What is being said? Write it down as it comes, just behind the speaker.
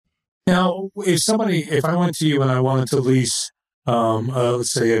Now, if I went to you and I wanted to lease,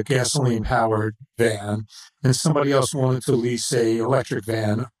 let's say a gasoline-powered van, and somebody else wanted to lease a electric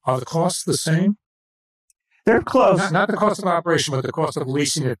van, are the costs the same? They're close. Not the cost of operation, but the cost of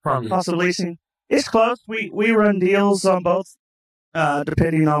leasing it from you. Cost of leasing. It's close. We run deals on both,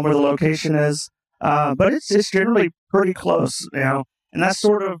 depending on where the location is. But it's generally pretty close, and that's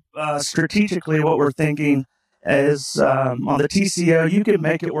sort of strategically what we're thinking is on the TCO, you can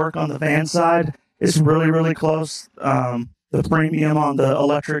make it work on the van side. It's really, really close. The premium on the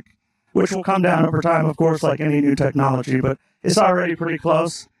electric, which will come down over time, of course, like any new technology, but it's already pretty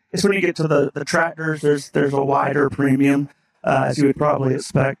close. It's when you get to the tractors, there's a wider premium, as you would probably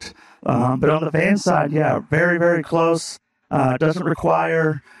expect. But on the van side, yeah, very, very close. Doesn't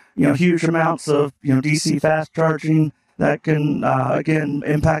require, huge amounts of, DC fast charging that can, again,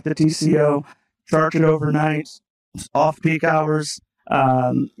 impact the TCO. Charge it overnight, off-peak hours.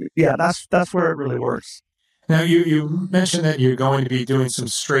 That's where it really works. Now, you mentioned that you're going to be doing some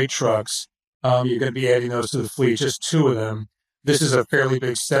straight trucks. You're going to be adding those to the fleet, just 2 of them. This is a fairly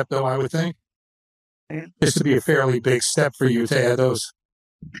big step, though, I would think. This would be a fairly big step for you to add those.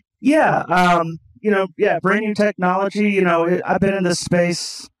 Yeah, brand new technology. I've been in this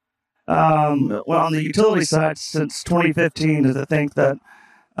space, on the utility side since 2015. To think that,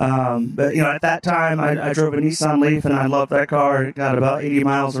 but at that time I drove a Nissan Leaf and I loved that car. It got about 80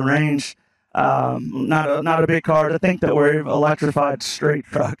 miles of range. Not a big car. To think that we're electrified straight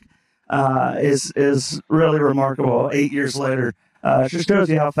truck is really remarkable. 8 years later, it just shows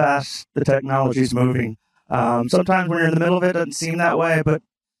you how fast the technology is moving. Sometimes when you're in the middle of it, it doesn't seem that way, but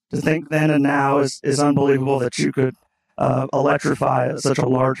to think then and now is unbelievable that you could electrify such a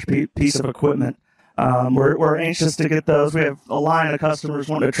large piece of equipment. We're anxious to get those. We have a line of customers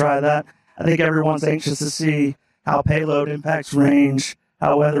wanting to try that. I think everyone's anxious to see how payload impacts range,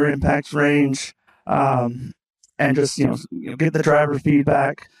 how weather impacts range, and just get the driver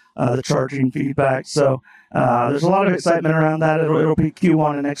feedback, the charging feedback. So there's a lot of excitement around that. It'll be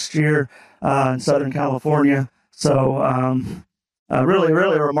Q1 of next year in Southern California. So really,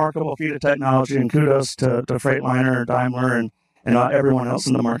 really remarkable feat of technology, and kudos to Freightliner, Daimler, and everyone else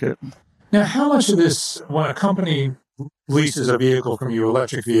in the market. Now, how much of this, when a company leases a vehicle from you,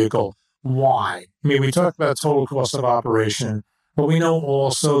 electric vehicle, why? I mean, we talked about total cost of operation, but we know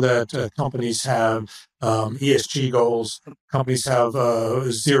also that companies have ESG goals. Companies have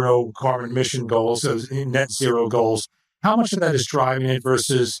zero carbon emission goals, net zero goals. How much of that is driving it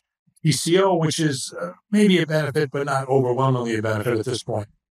versus TCO, which is maybe a benefit, but not overwhelmingly a benefit at this point?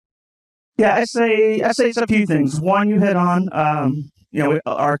 Yeah, I say it's a few things. One, you hit on,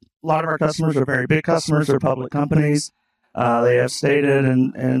 a lot of our customers are very big customers. They're public companies. They have stated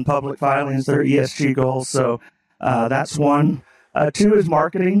in public filings their ESG goals. So that's one. 2 is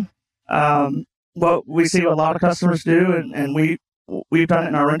marketing. What we see a lot of customers do, and we've done it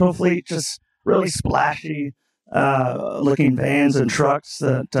in our rental fleet, just really splashy looking vans and trucks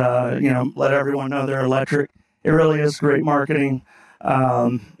that, let everyone know they're electric. It really is great marketing.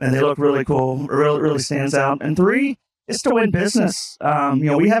 And they look really cool. It really stands out. And 3 is to win business.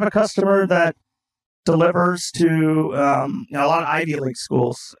 We have a customer that delivers to a lot of Ivy League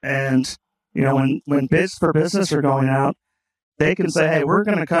schools. And, when bids for business are going out, they can say, hey, we're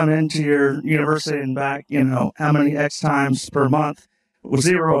going to come into your university and back, how many X times per month with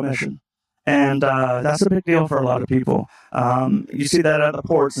zero emission. And that's a big deal for a lot of people. You see that at the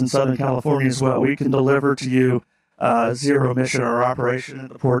ports in Southern California as well. We can deliver to you zero emission, or operation at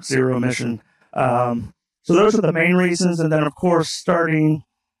the port, zero emission. So those are the main reasons. And then, of course, starting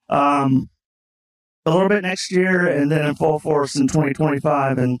a little bit next year and then in full force in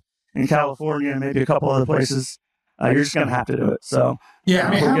 2025 and in California and maybe a couple other places, you're just going to have to do it. So yeah,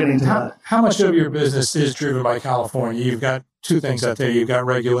 I mean, how much of your business is driven by California? You've got 2 things out there. You've got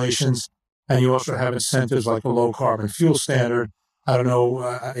regulations, and you also have incentives like the low carbon fuel standard. I don't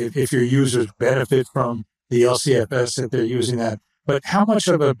know if your users benefit from the LCFS if they're using that. But how much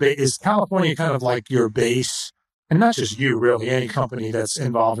of is California kind of like your base? And not just you, really, any company that's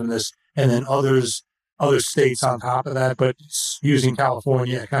involved in this, and then other states on top of that, but using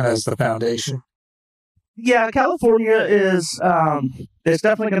California kind of as the foundation? Yeah, California is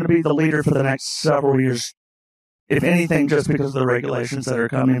definitely going to be the leader for the next several years, if anything, just because of the regulations that are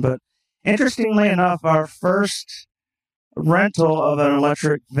coming. But interestingly enough, our first rental of an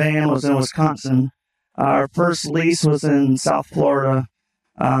electric van was in Wisconsin. Our first lease was in South Florida.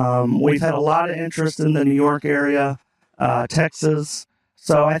 We've had a lot of interest in the New York area, Texas.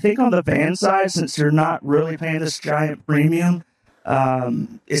 So I think on the van side, since you're not really paying this giant premium,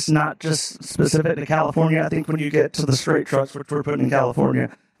 it's not just specific to California. I think when you get to the straight trucks, which we're putting in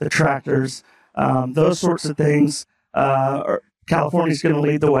California, the tractors, those sorts of things. California's going to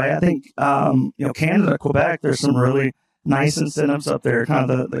lead the way. I think, Canada, Quebec, there's some really nice incentives up there,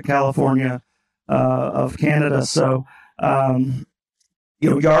 kind of the California of Canada. So,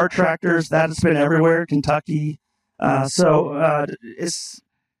 yard tractors, that has been everywhere, Kentucky. I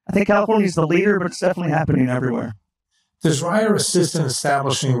think California's the leader, but it's definitely happening everywhere. Does Ryder assist in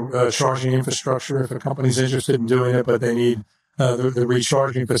establishing charging infrastructure if a company's interested in doing it, but they need the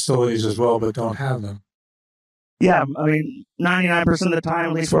recharging facilities as well, but don't have them? Yeah, 99% of the time,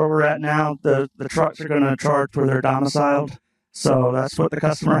 at least where we're at now, the trucks are going to charge where they're domiciled. So that's what the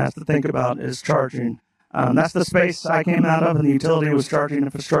customer has to think about is charging. That's the space I came out of, and the utility was charging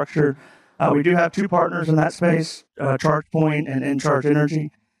infrastructure. We do have two partners in that space, ChargePoint and InCharge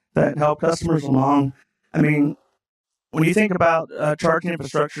Energy, that help customers along. When you think about charging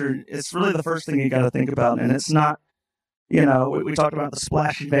infrastructure, it's really the first thing you got to think about. And it's not, we talked about the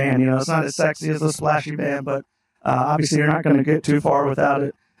splashy van. It's not as sexy as the splashy van, but obviously you're not going to get too far without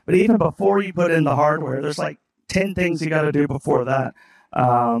it. But even before you put in the hardware, there's like 10 things you got to do before that.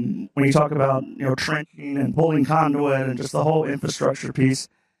 When you talk about, trenching and pulling conduit and just the whole infrastructure piece.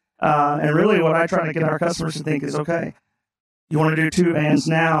 And really what I try to get our customers to think is, okay, you want to do 2 vans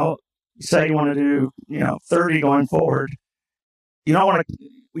now, say you want to do, 30 going forward. You don't want to,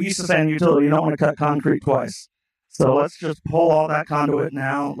 we used to say in utility, you don't want to cut concrete twice. So let's just pull all that conduit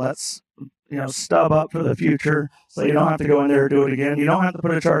now. Let's, stub up for the future so you don't have to go in there and do it again. You don't have to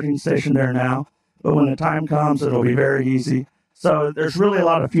put a charging station there now, but when the time comes, it'll be very easy. So there's really a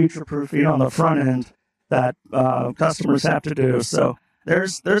lot of future proofing on the front end that customers have to do. So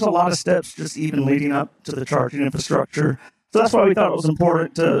there's a lot of steps just even leading up to the charging infrastructure. So that's why we thought it was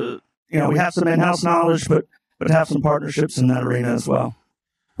important to, we have some in-house knowledge, but have some partnerships in that arena as well.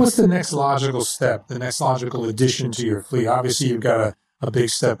 What's the next logical step, the next logical addition to your fleet? Obviously, you've got a big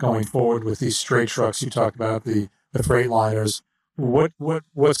step going forward with these straight trucks. You talked about the Freightliners.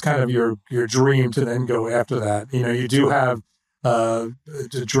 What's kind of your dream to then go after that? You do have the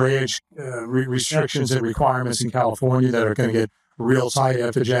drayage restrictions and requirements in California that are going to get real tight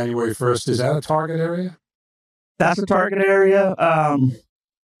after January 1st. Is that a target area? That's a target area.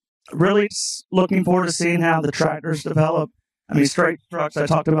 Really looking forward to seeing how the tractors develop. Straight trucks, I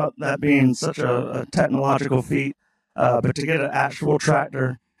talked about that being such a technological feat, but to get an actual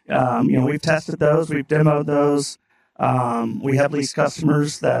tractor, we've tested those, we've demoed those. We have lease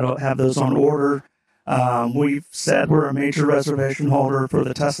customers that have those on order. We've said we're a major reservation holder for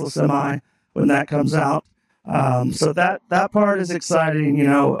the Tesla Semi when that comes out. So that part is exciting.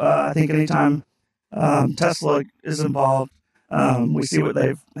 I think anytime Tesla is involved, we see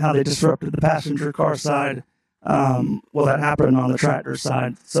how they disrupted the passenger car side. That happened on the tractor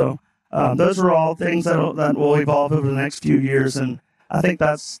side. So those are all things that will evolve over the next few years, and I think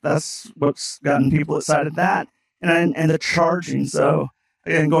that's what's gotten people excited. That and the charging. So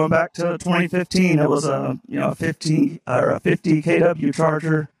again, going back to 2015, it was a 50 kW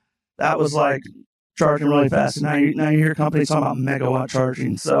charger that was like charging really fast. And now you hear companies talking about megawatt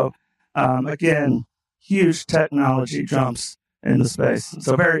charging. So again, huge technology jumps in the space.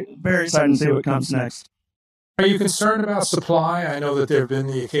 So very, very exciting to see what comes next. Are you concerned about supply? I know that there have been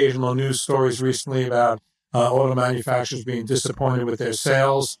the occasional news stories recently about auto manufacturers being disappointed with their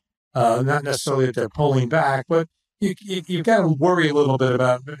sales. Not necessarily that they're pulling back, but you've got to worry a little bit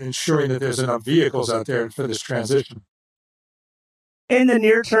about ensuring that there's enough vehicles out there for this transition. In the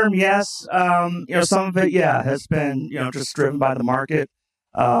near term, yes. Some of it, has been, just driven by the market.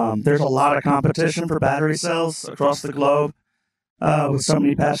 There's a lot of competition for battery cells across the globe with so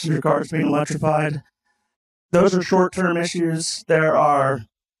many passenger cars being electrified. Those are short-term issues. There are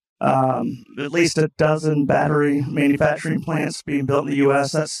at least a dozen battery manufacturing plants being built in the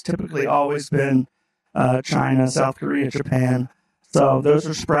U.S. That's typically always been China, South Korea, Japan. So those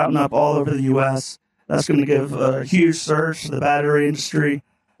are sprouting up all over the U.S. That's going to give a huge surge to the battery industry.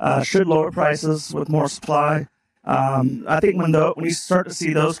 Should lower prices with more supply. I think when you start to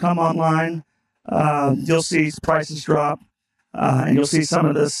see those come online, you'll see prices drop, and you'll see some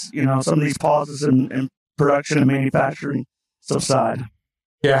of this, some of these pauses in production and manufacturing subside.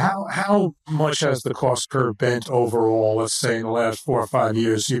 Yeah, how much has the cost curve bent overall, let's say in the last 4 or 5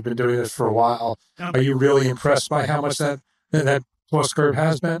 years? You've been doing this for a while. Are you really impressed by how much that cost curve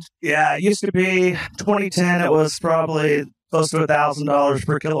has bent? Yeah, it used to be 2010, it was probably close to $1,000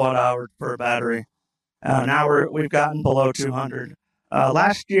 per kilowatt hour for a battery. Now we've gotten below 200.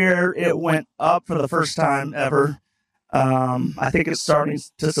 Last year, it went up for the first time ever. I think it's starting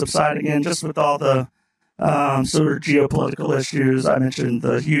to subside again just with all the sort of geopolitical issues. I mentioned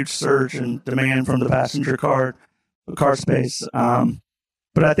the huge surge in demand from the passenger car space.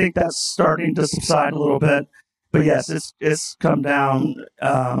 But I think that's starting to subside a little bit. But yes, it's come down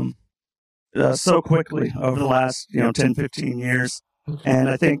so quickly over the last 10, 15 years. And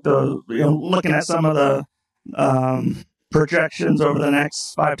I think looking at some of the projections over the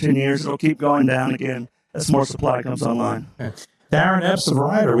next 5, 10 years, it'll keep going down again as more supply comes online. Darren Epps of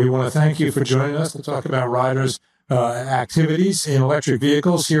Ryder, we want to thank you for joining us to talk about Ryder's activities in electric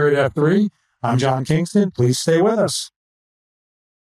vehicles here at F3. I'm John Kingston. Please stay with us.